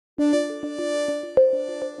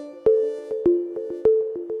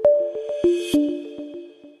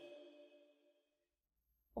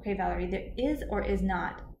Okay, Valerie, there is or is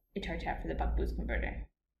not a charge hat for the buck-boost converter?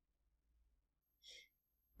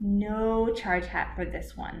 No charge hat for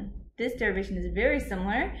this one. This derivation is very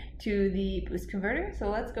similar to the boost converter, so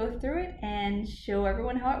let's go through it and show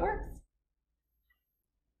everyone how it works.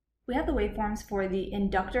 We have the waveforms for the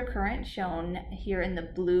inductor current shown here in the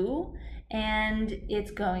blue, and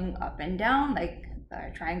it's going up and down like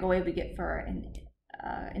the triangle wave we get for an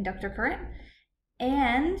inductor current.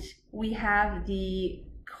 And we have the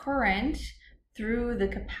current through the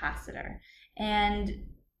capacitor. And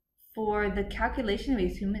for the calculation, we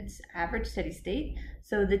assume it's average steady state.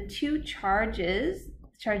 So the two charges,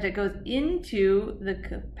 the charge that goes into the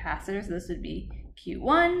capacitor, so this would be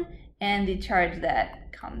Q1, and the charge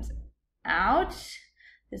that comes out,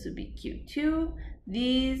 this would be Q2.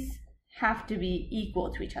 These have to be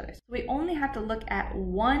equal to each other. So we only have to look at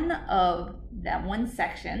one of them, one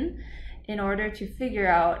section, in order to figure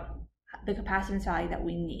out the capacitance value that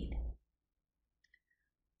we need.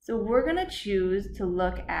 So we're going to choose to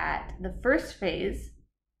look at the first phase,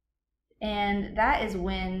 and that is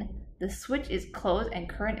when the switch is closed and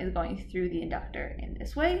current is going through the inductor in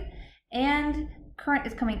this way, and current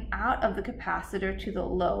is coming out of the capacitor to the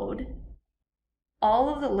load.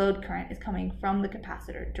 All of the load current is coming from the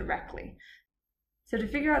capacitor directly. So to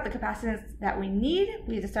figure out the capacitance that we need,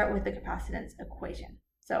 we have to start with the capacitance equation.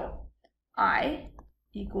 So I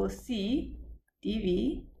equals C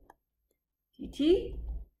dV dt.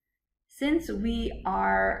 Since we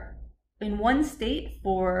are in one state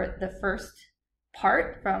for the first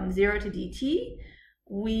part from 0 to dt,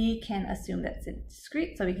 we can assume that's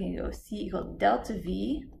discrete. So we can go C equals delta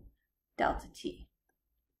V delta T.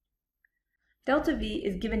 Delta V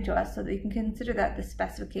is given to us so that you can consider that the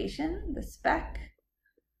specification, the spec,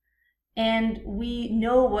 and we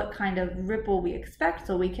know what kind of ripple we expect,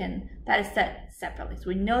 so we can, that is set separately. So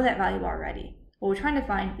we know that value already. What we're trying to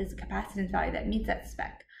find is a capacitance value that meets that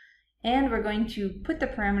spec. And we're going to put the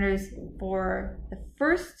parameters for the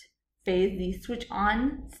first phase, the switch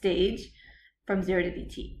on stage, from 0 to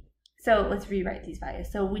dt. So let's rewrite these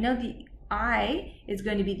values. So we know the I is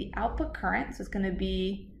going to be the output current, so it's going to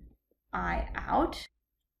be I out.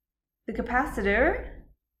 The capacitor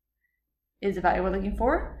is the value we're looking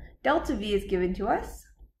for. Delta V is given to us.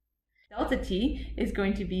 Delta T is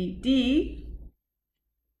going to be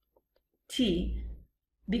dt,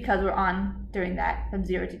 because we're on during that from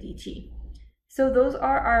 0 to dt. So those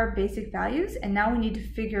are our basic values, and now we need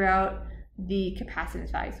to figure out the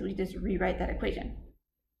capacitance value. So we just rewrite that equation.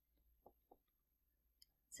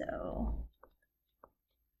 So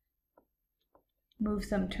move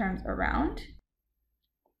some terms around,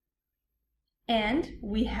 and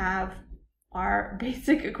we have our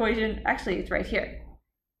basic equation. Actually, it's right here.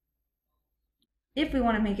 If we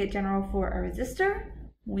want to make it general for a resistor,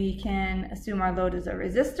 we can assume our load is a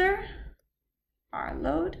resistor, our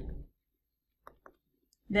load.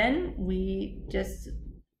 Then we just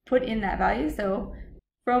put in that value. So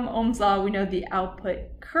from Ohm's law, we know the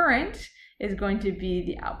output current is going to be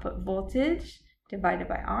the output voltage divided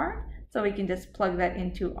by R. So we can just plug that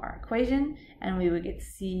into our equation, and we would get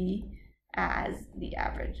C as the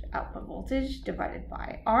average output voltage divided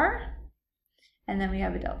by R. And then we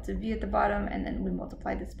have a delta V at the bottom, and then we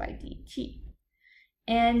multiply this by dt.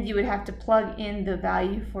 And you would have to plug in the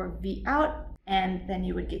value for V out, and then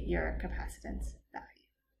you would get your capacitance value.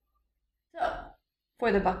 So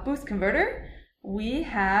for the buck-boost converter, we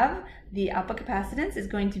have the output capacitance is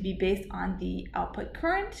going to be based on the output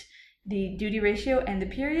current, the duty ratio and the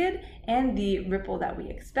period, and the ripple that we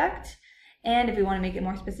expect. And if we want to make it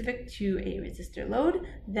more specific to a resistor load,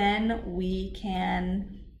 then we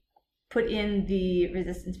can put in the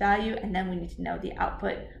resistance value, and then we need to know the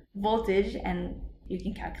output voltage, and you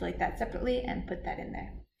can calculate that separately and put that in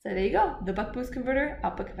there. So there you go, the buck-boost converter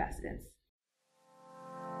output capacitance.